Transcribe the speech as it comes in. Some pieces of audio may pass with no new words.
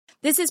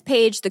This is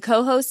Paige, the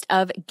co-host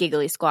of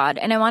Giggly Squad,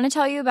 and I want to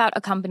tell you about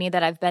a company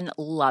that I've been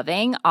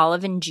loving,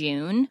 Olive &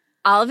 June.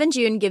 Olive &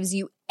 June gives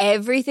you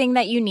everything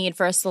that you need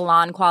for a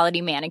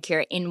salon-quality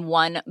manicure in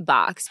one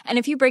box. And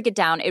if you break it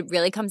down, it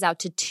really comes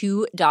out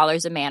to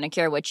 $2 a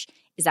manicure, which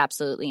is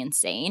absolutely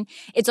insane.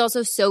 It's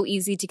also so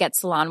easy to get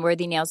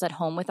salon-worthy nails at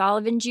home with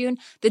Olive & June.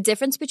 The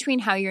difference between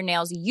how your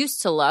nails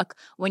used to look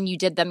when you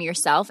did them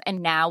yourself and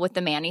now with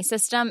the Mani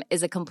system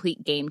is a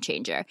complete game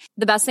changer.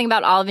 The best thing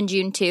about Olive &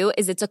 June, too,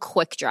 is it's a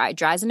quick dry.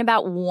 Dries in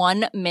about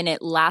 1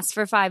 minute, lasts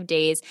for 5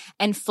 days,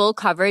 and full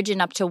coverage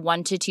in up to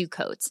 1 to 2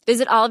 coats.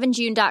 Visit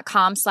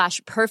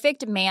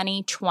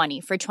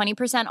oliveandjune.com/perfectmani20 for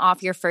 20%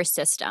 off your first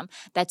system.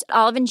 That's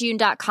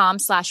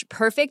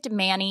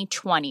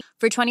oliveandjune.com/perfectmani20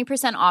 for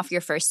 20% off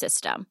your first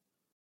system.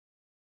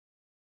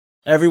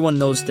 Everyone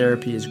knows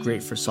therapy is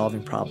great for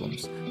solving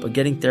problems, but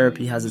getting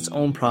therapy has its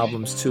own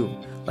problems too,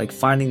 like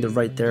finding the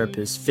right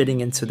therapist,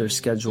 fitting into their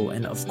schedule,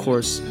 and of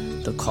course,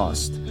 the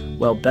cost.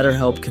 Well,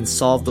 BetterHelp can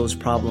solve those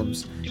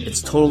problems.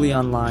 It's totally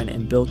online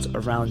and built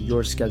around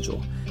your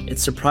schedule.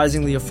 It's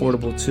surprisingly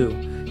affordable too.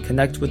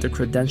 Connect with a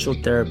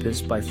credentialed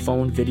therapist by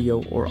phone,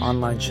 video, or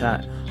online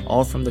chat,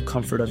 all from the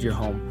comfort of your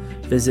home.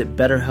 Visit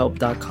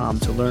BetterHelp.com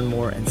to learn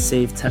more and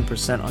save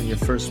 10% on your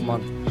first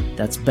month.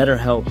 That's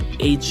BetterHelp,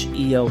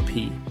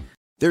 H-E-L-P.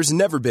 There's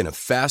never been a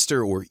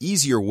faster or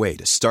easier way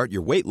to start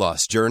your weight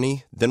loss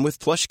journey than with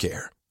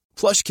PlushCare.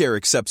 PlushCare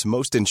accepts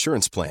most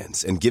insurance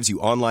plans and gives you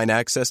online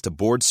access to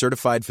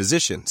board-certified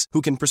physicians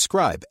who can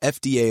prescribe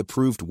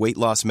FDA-approved weight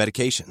loss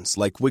medications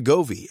like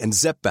Wegovy and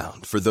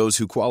Zepbound for those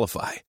who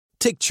qualify.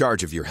 Take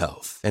charge of your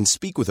health and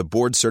speak with a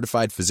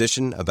board-certified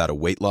physician about a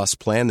weight loss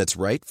plan that's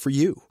right for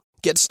you.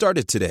 Get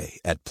started today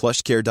at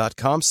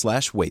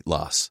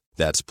plushcare.com/weightloss.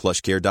 That's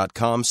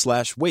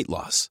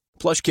plushcare.com/weightloss.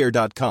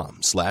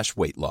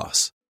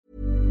 plushcare.com/weightloss.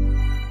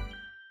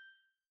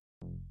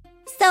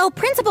 So,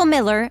 Principal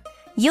Miller,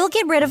 you'll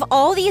get rid of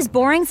all these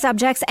boring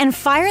subjects and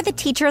fire the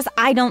teachers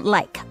I don't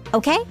like,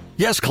 okay?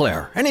 Yes,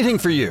 Claire. Anything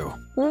for you.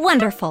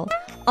 Wonderful.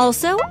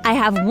 Also, I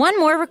have one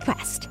more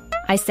request,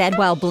 I said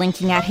while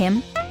blinking at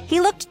him. He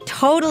looked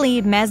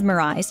totally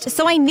mesmerized,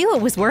 so I knew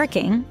it was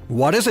working.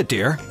 What is it,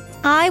 dear?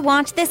 I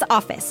want this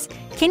office.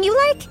 Can you,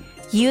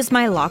 use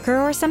my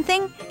locker or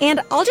something? And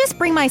I'll just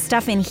bring my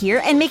stuff in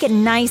here and make it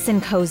nice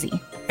and cozy.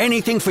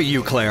 Anything for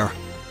you, Claire.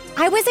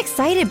 I was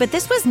excited, but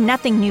this was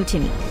nothing new to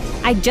me.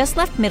 I just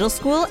left middle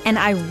school and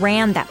I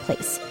ran that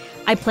place.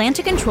 I plan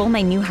to control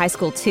my new high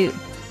school too.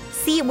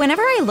 See,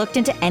 whenever I looked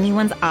into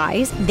anyone's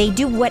eyes, they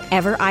do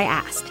whatever I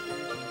asked.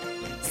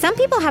 Some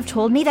people have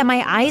told me that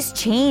my eyes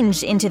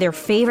change into their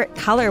favorite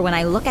color when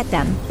I look at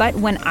them, but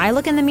when I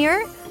look in the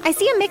mirror, I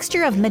see a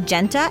mixture of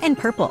magenta and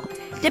purple,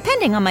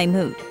 depending on my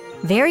mood.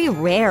 Very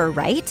rare,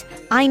 right?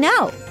 I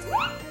know.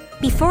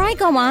 Before I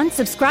go on,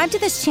 subscribe to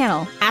this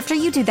channel. After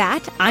you do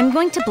that, I'm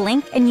going to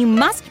blink and you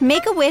must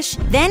make a wish,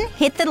 then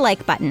hit the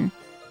like button.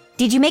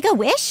 Did you make a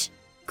wish?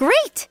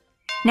 Great!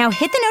 Now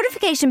hit the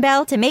notification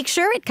bell to make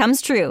sure it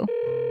comes true.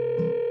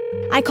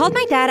 I called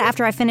my dad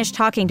after I finished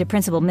talking to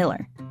Principal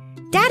Miller.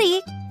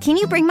 Daddy, can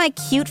you bring my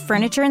cute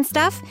furniture and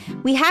stuff?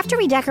 We have to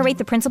redecorate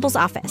the principal's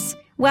office.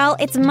 Well,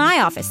 it's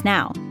my office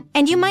now,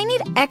 and you might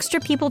need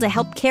extra people to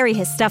help carry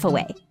his stuff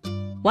away.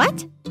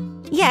 What?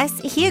 Yes,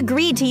 he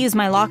agreed to use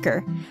my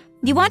locker.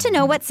 You want to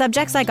know what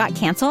subjects I got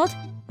canceled?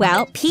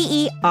 Well,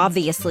 PE,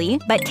 obviously,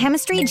 but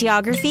chemistry,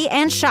 geography,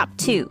 and shop,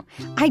 too.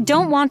 I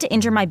don't want to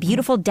injure my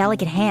beautiful,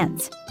 delicate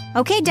hands.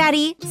 Okay,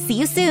 Daddy, see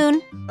you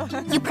soon.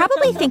 You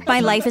probably think my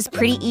life is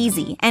pretty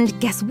easy, and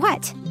guess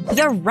what?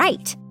 You're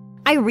right.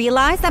 I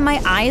realized that my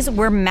eyes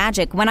were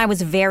magic when I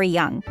was very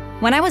young.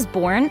 When I was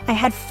born, I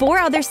had 4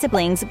 other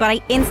siblings, but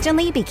I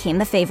instantly became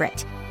the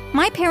favorite.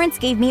 My parents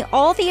gave me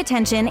all the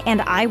attention,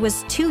 and I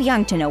was too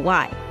young to know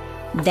why.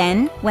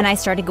 Then, when I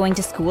started going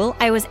to school,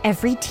 I was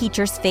every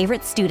teacher's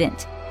favorite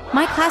student.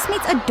 My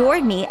classmates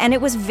adored me, and it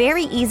was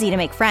very easy to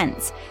make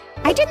friends.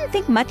 I didn't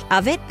think much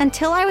of it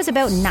until I was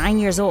about 9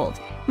 years old.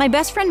 My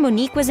best friend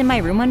Monique was in my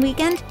room one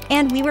weekend,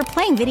 and we were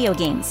playing video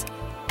games.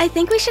 I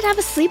think we should have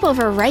a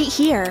sleepover right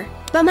here,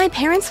 but my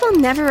parents will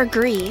never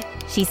agree,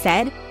 she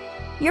said.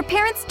 Your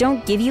parents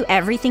don't give you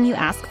everything you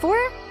ask for?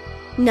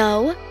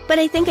 No, but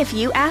I think if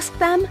you ask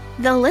them,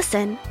 they'll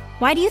listen.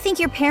 Why do you think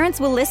your parents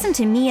will listen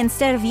to me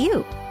instead of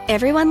you?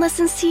 Everyone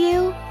listens to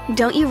you,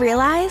 don't you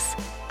realize?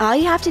 All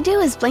you have to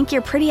do is blink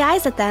your pretty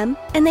eyes at them,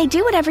 and they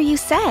do whatever you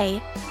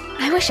say.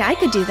 I wish I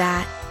could do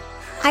that.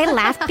 I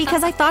laughed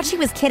because I thought she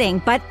was kidding,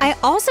 but I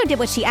also did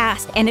what she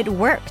asked, and it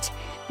worked.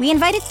 We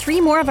invited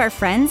 3 more of our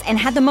friends and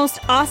had the most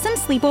awesome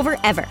sleepover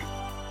ever.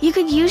 You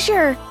could use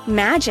your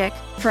magic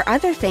for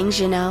other things,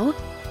 you know,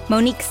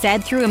 Monique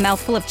said through a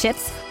mouthful of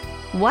chips.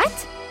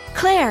 What?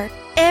 Claire,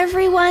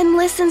 everyone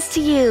listens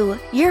to you.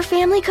 Your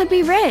family could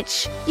be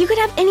rich. You could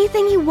have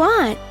anything you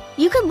want.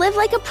 You could live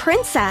like a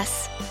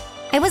princess.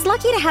 I was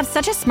lucky to have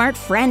such a smart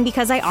friend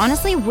because I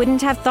honestly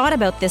wouldn't have thought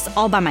about this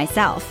all by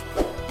myself.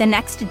 The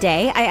next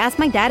day, I asked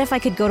my dad if I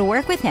could go to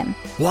work with him.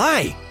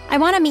 Why? I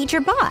want to meet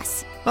your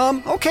boss.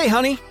 Okay,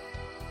 honey.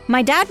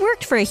 My dad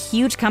worked for a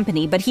huge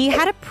company, but he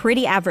had a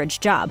pretty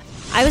average job.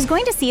 I was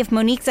going to see if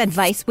Monique's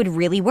advice would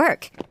really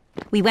work.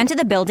 We went to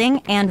the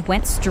building and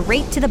went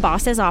straight to the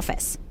boss's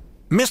office.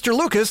 Mr.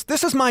 Lucas,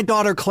 this is my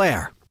daughter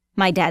Claire.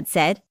 My dad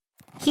said.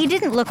 He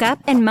didn't look up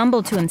and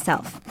mumbled to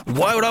himself.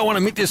 Why would I want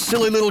to meet this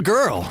silly little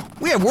girl?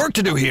 We have work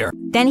to do here.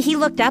 Then he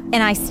looked up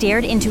and I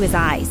stared into his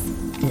eyes.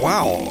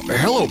 Wow,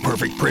 hello,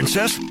 perfect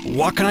princess.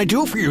 What can I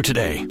do for you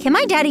today? Can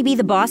my daddy be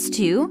the boss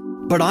too?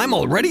 But I'm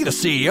already the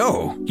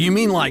CEO. You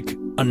mean like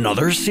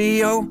another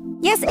CEO?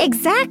 Yes,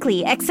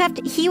 exactly,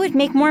 except he would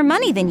make more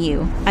money than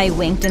you. I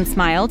winked and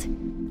smiled.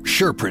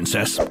 Sure,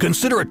 princess.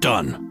 Consider it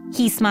done.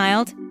 He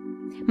smiled.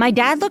 My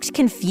dad looked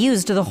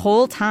confused the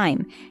whole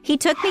time. He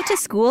took me to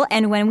school,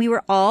 and when we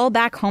were all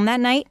back home that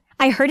night,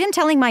 I heard him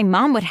telling my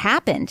mom what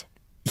happened.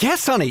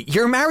 Yes, honey,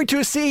 you're married to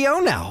a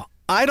CEO now.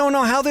 I don't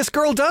know how this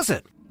girl does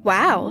it.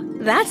 Wow,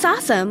 that's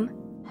awesome.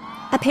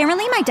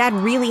 Apparently, my dad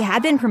really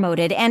had been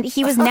promoted, and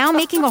he was now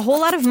making a whole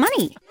lot of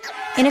money.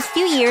 In a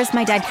few years,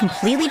 my dad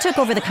completely took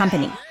over the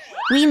company.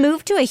 We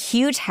moved to a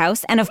huge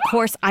house, and of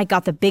course, I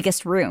got the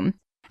biggest room.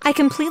 I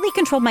completely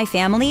controlled my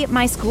family,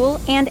 my school,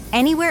 and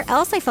anywhere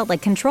else I felt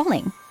like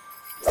controlling.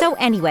 So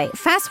anyway,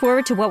 fast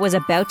forward to what was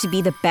about to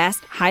be the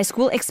best high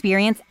school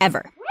experience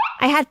ever.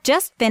 I had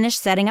just finished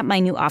setting up my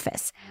new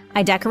office.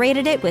 I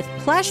decorated it with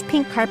plush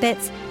pink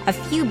carpets, a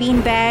few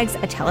bean bags,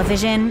 a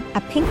television,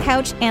 a pink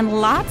couch,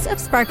 and lots of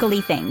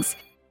sparkly things.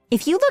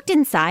 If you looked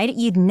inside,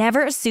 you'd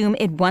never assume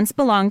it once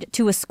belonged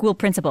to a school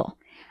principal.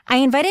 I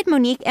invited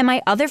Monique and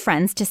my other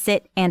friends to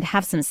sit and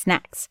have some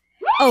snacks.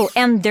 Oh,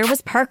 and there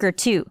was Parker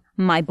too,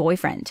 my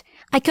boyfriend.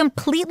 I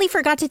completely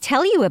forgot to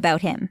tell you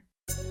about him.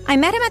 I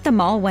met him at the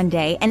mall one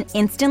day and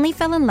instantly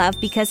fell in love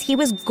because he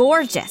was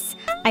gorgeous.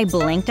 I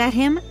blinked at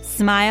him,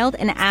 smiled,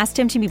 and asked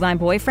him to be my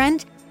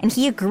boyfriend, and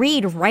he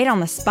agreed right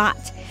on the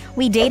spot.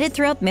 We dated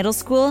throughout middle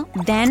school,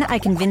 then I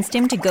convinced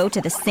him to go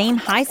to the same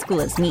high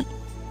school as me.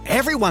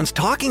 Everyone's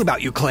talking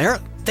about you, Claire.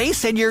 They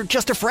said you're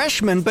just a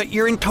freshman, but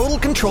you're in total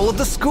control of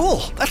the school.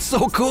 That's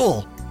so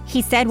cool.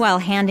 He said while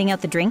handing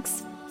out the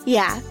drinks.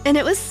 Yeah, and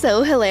it was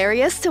so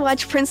hilarious to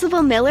watch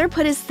Principal Miller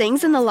put his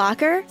things in the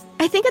locker.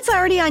 I think it's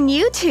already on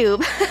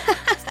YouTube.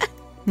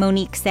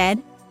 Monique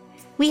said.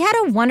 We had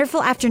a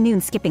wonderful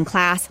afternoon skipping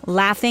class,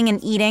 laughing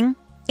and eating.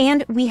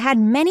 And we had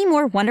many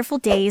more wonderful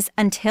days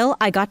until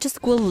I got to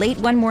school late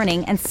one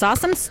morning and saw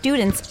some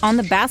students on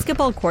the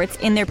basketball courts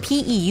in their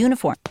PE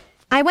uniform.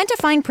 I went to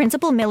find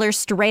Principal Miller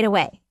straight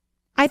away.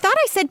 I thought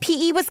I said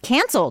PE was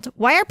canceled.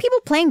 Why are people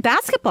playing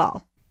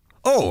basketball?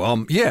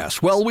 Oh, yes.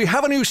 Well, we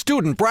have a new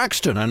student,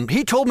 Braxton, and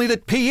he told me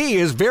that PE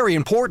is very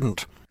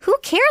important. Who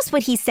cares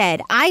what he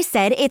said? I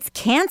said it's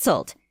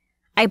canceled.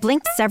 I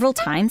blinked several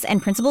times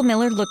and Principal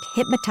Miller looked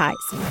hypnotized.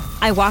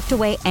 I walked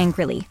away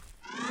angrily.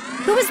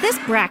 Who is this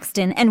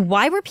Braxton and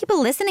why were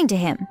people listening to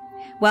him?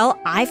 Well,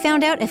 I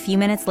found out a few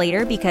minutes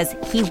later because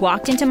he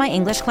walked into my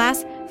English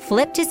class,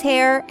 flipped his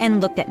hair, and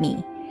looked at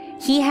me.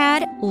 He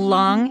had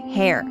long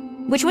hair,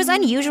 which was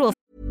unusual.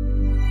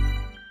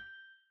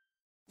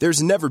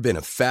 There's never been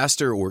a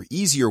faster or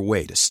easier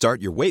way to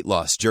start your weight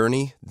loss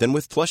journey than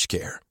with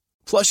PlushCare.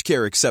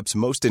 PlushCare accepts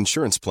most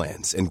insurance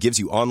plans and gives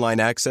you online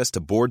access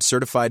to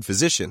board-certified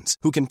physicians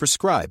who can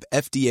prescribe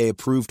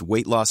FDA-approved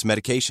weight loss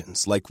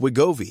medications like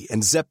Wegovy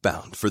and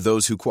Zepbound for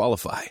those who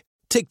qualify.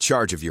 Take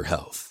charge of your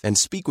health and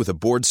speak with a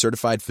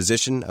board-certified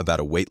physician about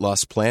a weight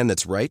loss plan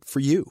that's right for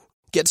you.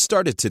 Get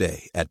started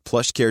today at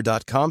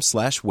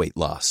plushcare.com/weight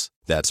loss.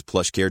 That's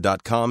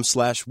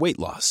plushcare.com/weight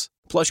loss.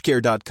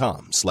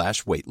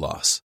 plushcare.com/weight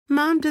loss.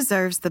 Mom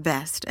deserves the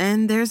best,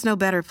 and there's no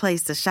better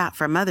place to shop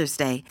for Mother's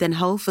Day than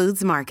Whole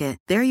Foods Market.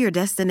 They're your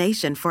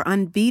destination for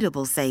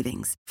unbeatable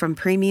savings, from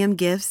premium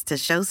gifts to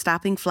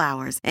show-stopping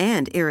flowers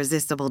and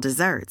irresistible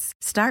desserts.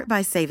 Start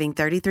by saving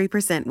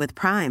 33% with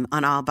Prime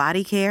on all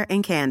body care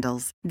and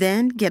candles.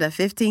 Then get a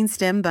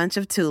 15-stem bunch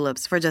of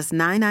tulips for just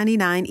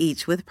 $9.99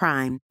 each with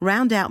Prime.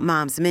 Round out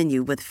Mom's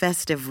menu with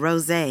festive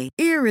rosé,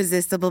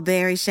 irresistible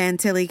berry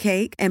chantilly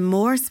cake, and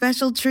more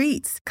special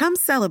treats. Come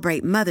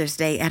celebrate Mother's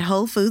Day at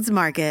Whole Foods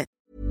Market.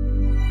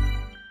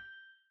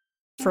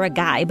 For a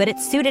guy, but it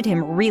suited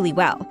him really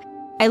well.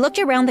 I looked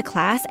around the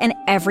class and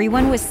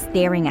everyone was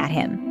staring at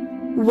him.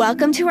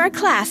 Welcome to our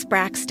class,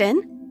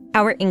 Braxton,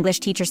 our English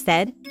teacher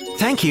said.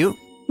 Thank you.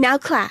 Now,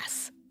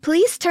 class,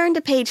 please turn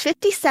to page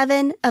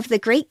 57 of The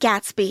Great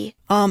Gatsby.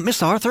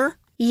 Miss Arthur?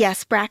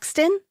 Yes,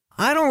 Braxton?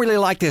 I don't really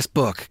like this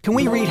book. Can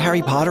we read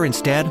Harry Potter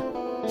instead?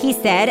 He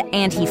said,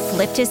 and he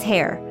flipped his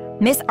hair.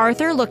 Miss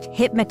Arthur looked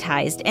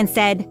hypnotized and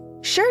said,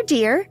 Sure,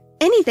 dear.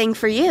 Anything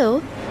for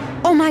you.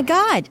 Oh my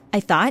God, I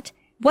thought.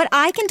 What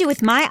I can do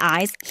with my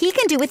eyes, he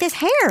can do with his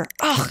hair.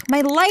 Ugh, my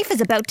life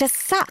is about to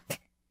suck.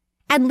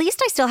 At least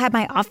I still had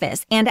my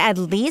office, and at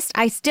least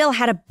I still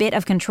had a bit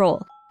of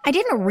control. I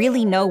didn't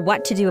really know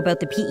what to do about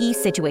the PE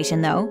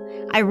situation, though.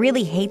 I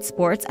really hate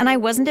sports, and I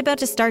wasn't about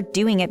to start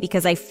doing it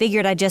because I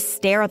figured I'd just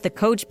stare at the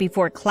coach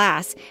before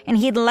class, and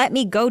he'd let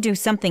me go do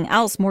something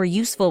else more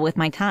useful with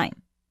my time.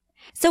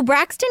 So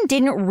Braxton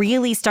didn't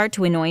really start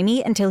to annoy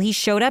me until he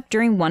showed up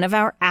during one of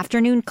our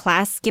afternoon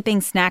class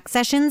skipping snack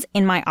sessions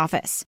in my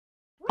office.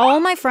 All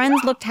my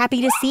friends looked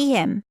happy to see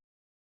him.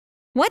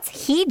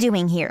 What's he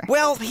doing here?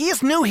 Well, he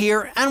is new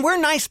here, and we're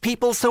nice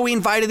people, so we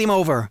invited him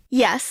over.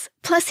 Yes,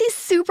 plus he's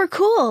super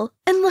cool.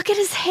 And look at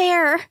his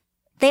hair.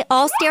 They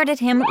all stared at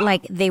him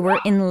like they were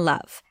in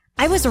love.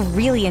 I was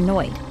really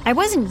annoyed. I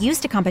wasn't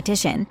used to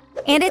competition,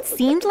 and it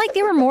seemed like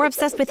they were more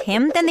obsessed with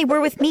him than they were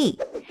with me.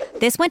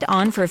 This went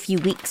on for a few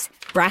weeks.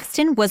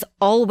 Braxton was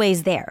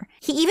always there.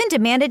 He even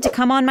demanded to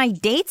come on my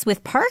dates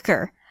with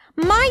Parker.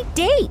 My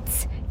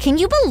dates! Can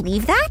you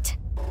believe that?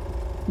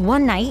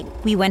 One night,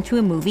 we went to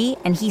a movie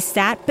and he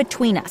sat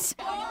between us.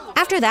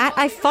 After that,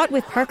 I fought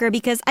with Parker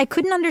because I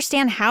couldn't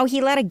understand how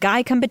he let a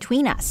guy come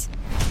between us.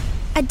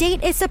 A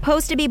date is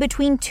supposed to be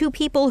between two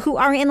people who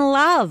are in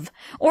love,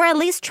 or at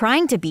least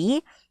trying to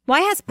be.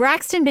 Why has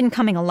Braxton been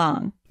coming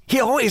along?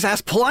 He always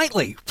asks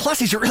politely. Plus,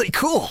 he's really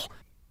cool.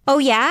 Oh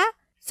yeah?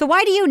 So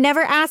why do you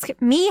never ask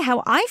me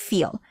how I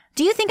feel?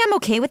 Do you think I'm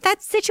okay with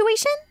that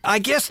situation? I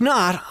guess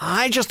not.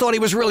 I just thought he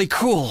was really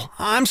cool.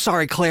 I'm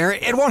sorry, Claire.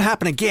 It won't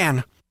happen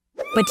again.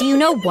 But do you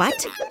know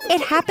what?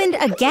 It happened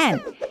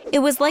again. It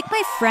was like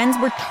my friends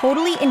were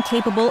totally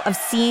incapable of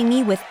seeing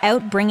me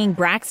without bringing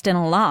Braxton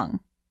along.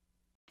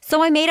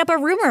 So I made up a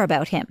rumor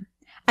about him.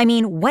 I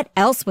mean, what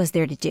else was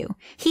there to do?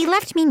 He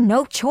left me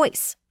no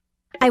choice.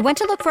 I went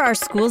to look for our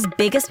school's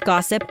biggest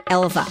gossip,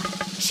 Elva.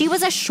 She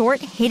was a short,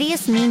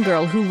 hideous mean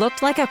girl who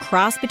looked like a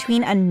cross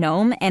between a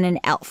gnome and an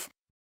elf.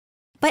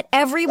 But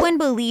everyone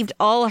believed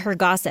all her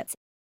gossips.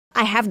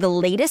 I have the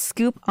latest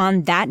scoop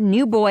on that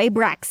new boy,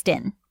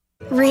 Braxton.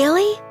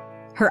 Really?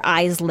 Her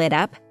eyes lit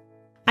up.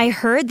 I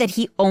heard that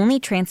he only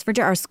transferred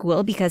to our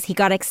school because he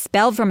got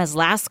expelled from his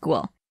last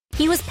school.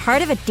 He was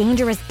part of a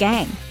dangerous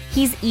gang.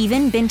 He's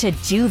even been to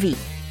juvie.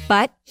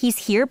 But he's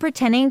here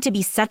pretending to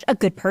be such a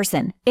good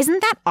person. Isn't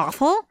that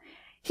awful?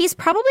 He's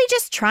probably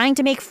just trying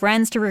to make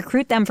friends to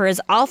recruit them for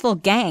his awful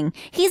gang.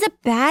 He's a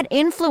bad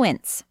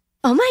influence.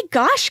 Oh my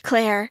gosh,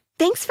 Claire.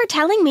 Thanks for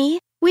telling me.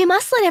 We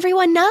must let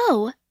everyone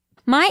know.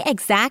 My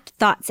exact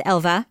thoughts,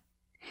 Elva.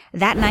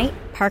 That night,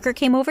 Parker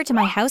came over to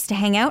my house to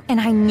hang out,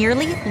 and I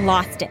nearly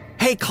lost it.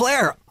 Hey,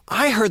 Claire,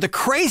 I heard the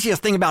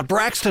craziest thing about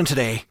Braxton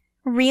today.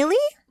 Really?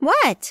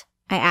 What?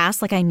 I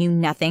asked like I knew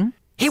nothing.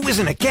 He was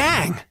in a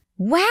gang.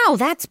 Wow,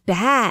 that's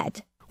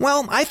bad.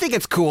 Well, I think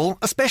it's cool,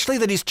 especially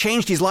that he's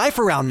changed his life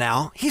around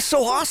now. He's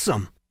so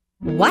awesome.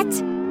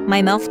 What?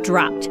 My mouth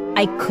dropped.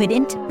 I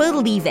couldn't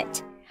believe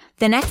it.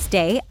 The next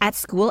day, at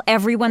school,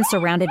 everyone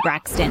surrounded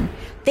Braxton.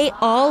 They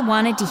all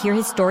wanted to hear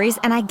his stories,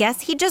 and I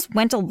guess he just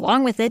went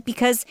along with it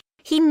because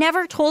he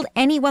never told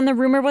anyone the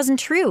rumor wasn't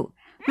true.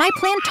 My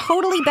plan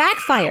totally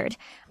backfired.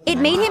 It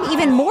made him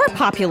even more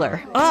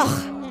popular.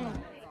 Ugh.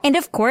 And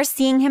of course,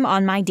 seeing him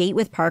on my date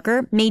with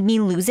Parker made me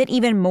lose it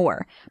even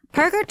more.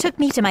 Parker took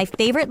me to my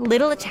favorite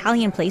little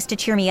Italian place to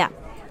cheer me up.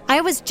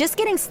 I was just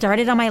getting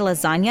started on my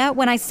lasagna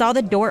when I saw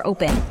the door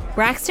open.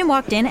 Braxton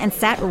walked in and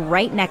sat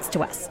right next to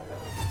us.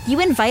 You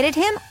invited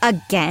him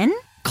again?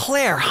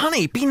 Claire,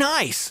 honey, be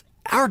nice.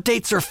 Our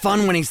dates are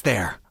fun when he's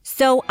there.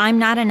 So I'm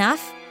not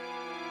enough?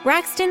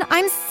 Braxton,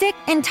 I'm sick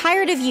and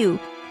tired of you.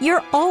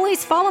 You're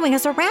always following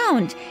us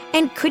around.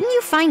 And couldn't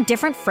you find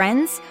different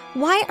friends?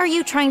 Why are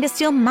you trying to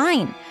steal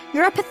mine?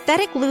 You're a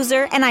pathetic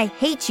loser, and I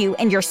hate you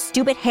and your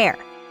stupid hair.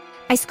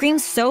 I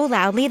screamed so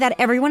loudly that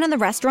everyone in the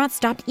restaurant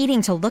stopped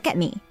eating to look at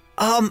me.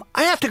 I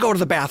have to go to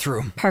the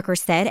bathroom, Parker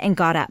said and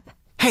got up.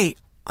 Hey,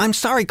 I'm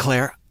sorry,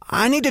 Claire.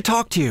 I need to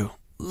talk to you.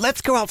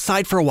 Let's go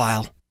outside for a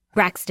while,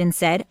 Braxton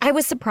said. I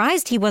was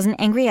surprised he wasn't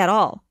angry at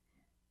all.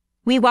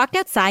 We walked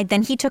outside,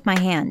 then he took my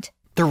hand.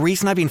 The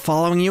reason I've been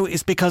following you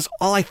is because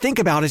all I think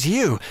about is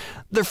you.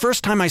 The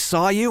first time I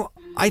saw you,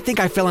 I think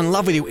I fell in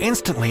love with you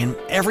instantly, and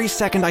every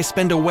second I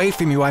spend away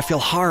from you, I feel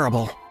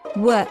horrible.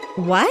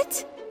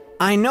 What?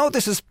 I know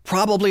this is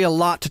probably a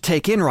lot to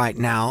take in right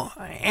now.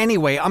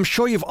 Anyway, I'm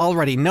sure you've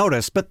already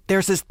noticed, but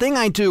there's this thing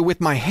I do with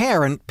my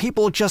hair and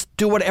people just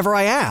do whatever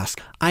I ask.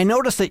 I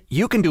notice that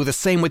you can do the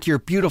same with your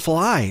beautiful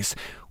eyes.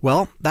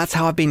 Well, that's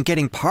how I've been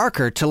getting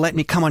Parker to let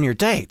me come on your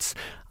dates.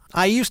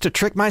 I used to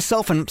trick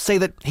myself and say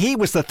that he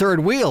was the third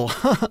wheel.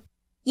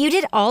 You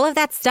did all of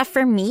that stuff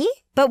for me?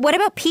 But what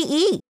about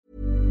PE?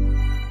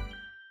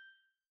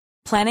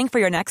 Planning for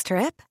your next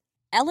trip?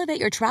 Elevate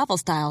your travel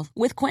style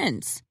with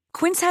Quince.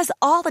 Quince has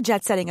all the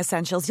jet-setting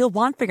essentials you'll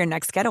want for your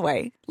next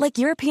getaway, like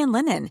European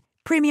linen,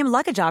 premium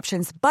luggage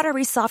options,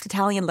 buttery soft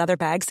Italian leather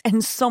bags,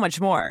 and so much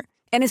more.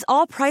 And is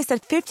all priced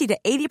at 50 to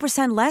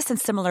 80% less than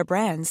similar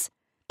brands.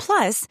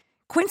 Plus,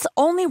 Quince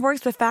only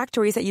works with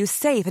factories that use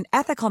safe and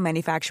ethical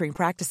manufacturing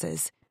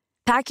practices.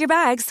 Pack your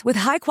bags with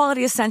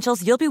high-quality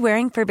essentials you'll be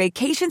wearing for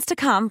vacations to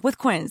come with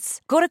Quince.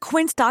 Go to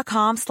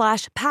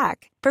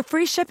quince.com/pack for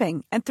free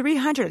shipping and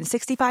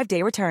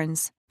 365-day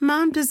returns.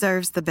 Mom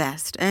deserves the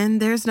best,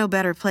 and there's no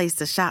better place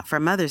to shop for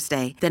Mother's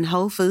Day than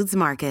Whole Foods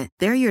Market.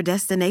 They're your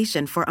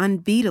destination for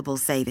unbeatable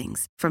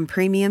savings, from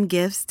premium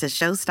gifts to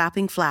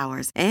show-stopping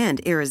flowers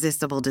and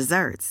irresistible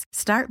desserts.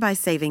 Start by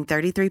saving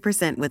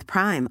 33% with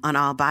Prime on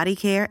all body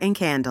care and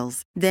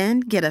candles.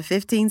 Then get a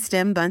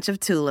 15-stem bunch of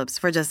tulips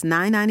for just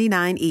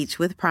 $9.99 each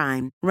with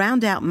Prime.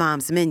 Round out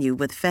Mom's menu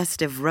with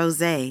festive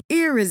rosé,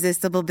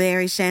 irresistible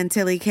berry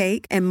chantilly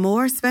cake, and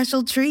more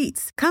special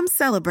treats. Come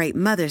celebrate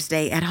Mother's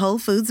Day at Whole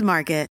Foods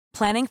Market.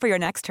 Planning for your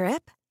next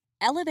trip?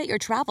 Elevate your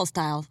travel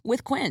style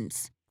with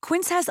Quince.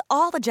 Quince has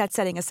all the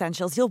jet-setting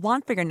essentials you'll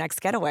want for your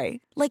next getaway,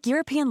 like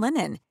European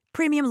linen,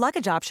 premium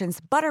luggage options,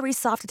 buttery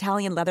soft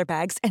Italian leather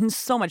bags, and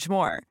so much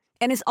more.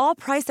 And is all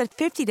priced at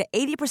 50 to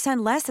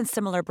 80% less than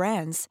similar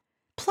brands.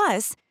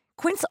 Plus,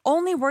 Quince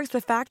only works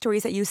with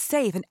factories that use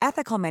safe and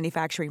ethical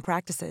manufacturing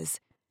practices.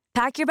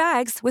 Pack your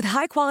bags with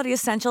high-quality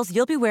essentials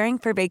you'll be wearing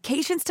for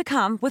vacations to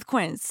come with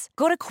Quince.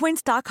 Go to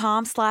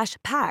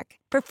quince.com/pack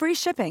for free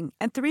shipping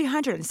and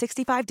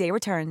 365-day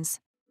returns.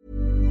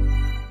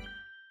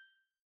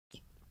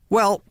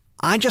 Well,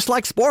 I just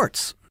like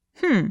sports.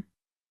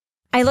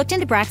 I looked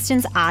into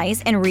Braxton's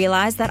eyes and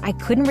realized that I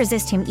couldn't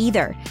resist him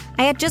either.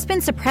 I had just been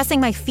suppressing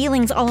my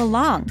feelings all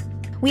along.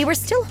 We were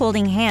still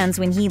holding hands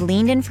when he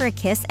leaned in for a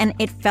kiss, and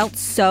it felt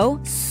so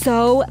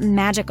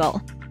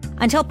magical.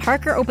 Until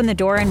Parker opened the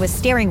door and was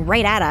staring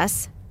right at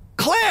us.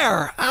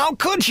 Claire, how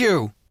could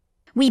you?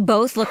 We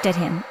both looked at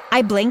him.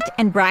 I blinked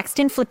and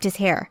Braxton flipped his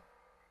hair.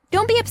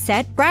 Don't be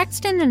upset.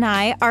 Braxton and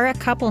I are a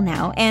couple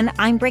now, and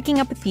I'm breaking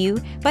up with you,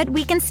 but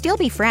we can still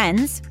be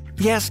friends.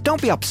 Yes,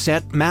 don't be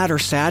upset, mad, or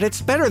sad. It's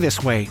better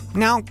this way.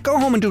 Now, go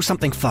home and do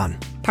something fun.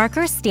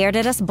 Parker stared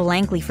at us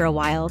blankly for a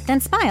while,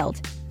 then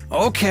smiled.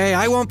 Okay,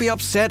 I won't be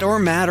upset or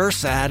mad or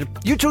sad.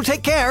 You two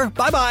take care.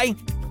 Bye-bye.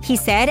 He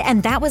said,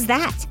 and that was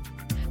that.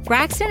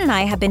 Braxton and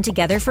I have been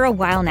together for a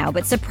while now,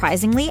 but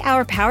surprisingly,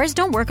 our powers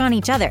don't work on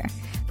each other.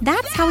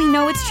 That's how we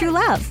know it's true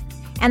love.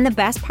 And the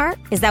best part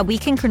is that we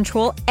can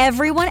control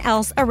everyone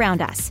else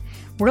around us.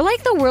 We're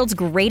like the world's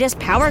greatest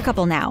power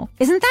couple now.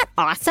 Isn't that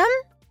awesome?